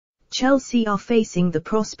Chelsea are facing the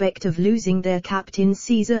prospect of losing their captain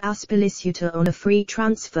Cesar Azpilicueta on a free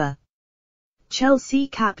transfer. Chelsea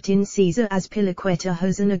captain Cesar Azpilicueta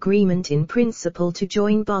has an agreement in principle to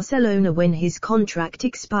join Barcelona when his contract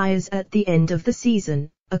expires at the end of the season,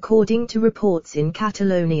 according to reports in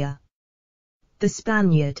Catalonia. The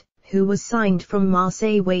Spaniard, who was signed from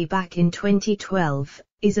Marseille way back in 2012,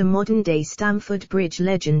 is a modern-day Stamford Bridge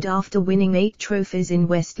legend after winning 8 trophies in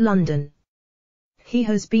West London. He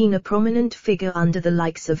has been a prominent figure under the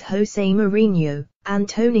likes of Jose Mourinho,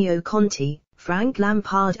 Antonio Conte, Frank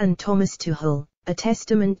Lampard and Thomas Tuchel, a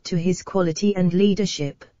testament to his quality and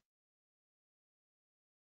leadership.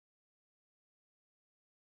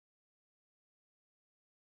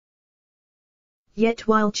 Yet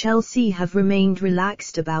while Chelsea have remained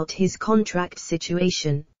relaxed about his contract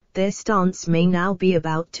situation, their stance may now be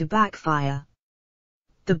about to backfire.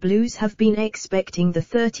 The Blues have been expecting the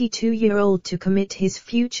 32-year-old to commit his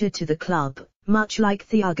future to the club, much like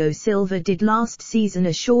Thiago Silva did last season.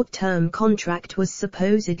 A short-term contract was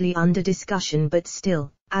supposedly under discussion, but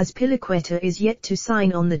still, Azpilicueta is yet to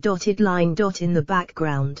sign on the dotted line. In the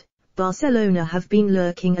background, Barcelona have been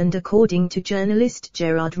lurking, and according to journalist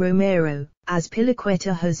Gerard Romero,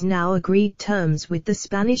 Azpilicueta has now agreed terms with the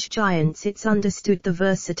Spanish giants. It's understood the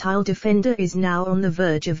versatile defender is now on the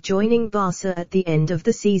verge of joining Barca at the end of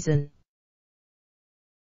the season.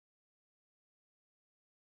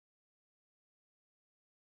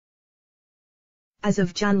 As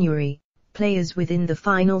of January, players within the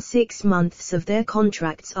final 6 months of their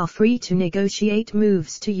contracts are free to negotiate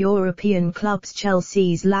moves to European clubs.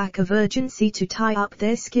 Chelsea's lack of urgency to tie up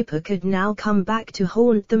their skipper could now come back to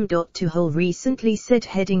haunt them. Tuchel recently said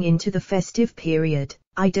heading into the festive period,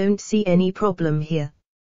 "I don't see any problem here.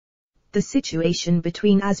 The situation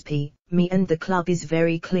between Azpi, me and the club is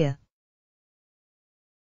very clear.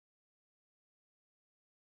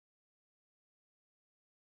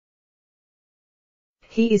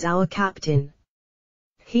 He is our captain.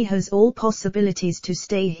 He has all possibilities to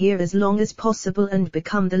stay here as long as possible and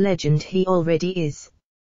become the legend he already is.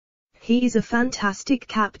 He is a fantastic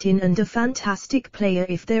captain and a fantastic player.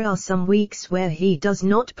 If there are some weeks where he does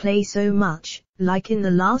not play so much, like in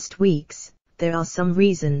the last weeks, there are some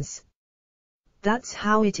reasons. That's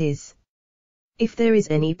how it is. If there is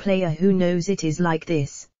any player who knows it is like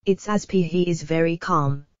this, it's Azpi. He is very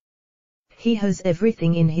calm. He has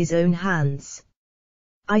everything in his own hands.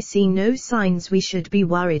 I see no signs we should be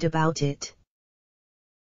worried about it."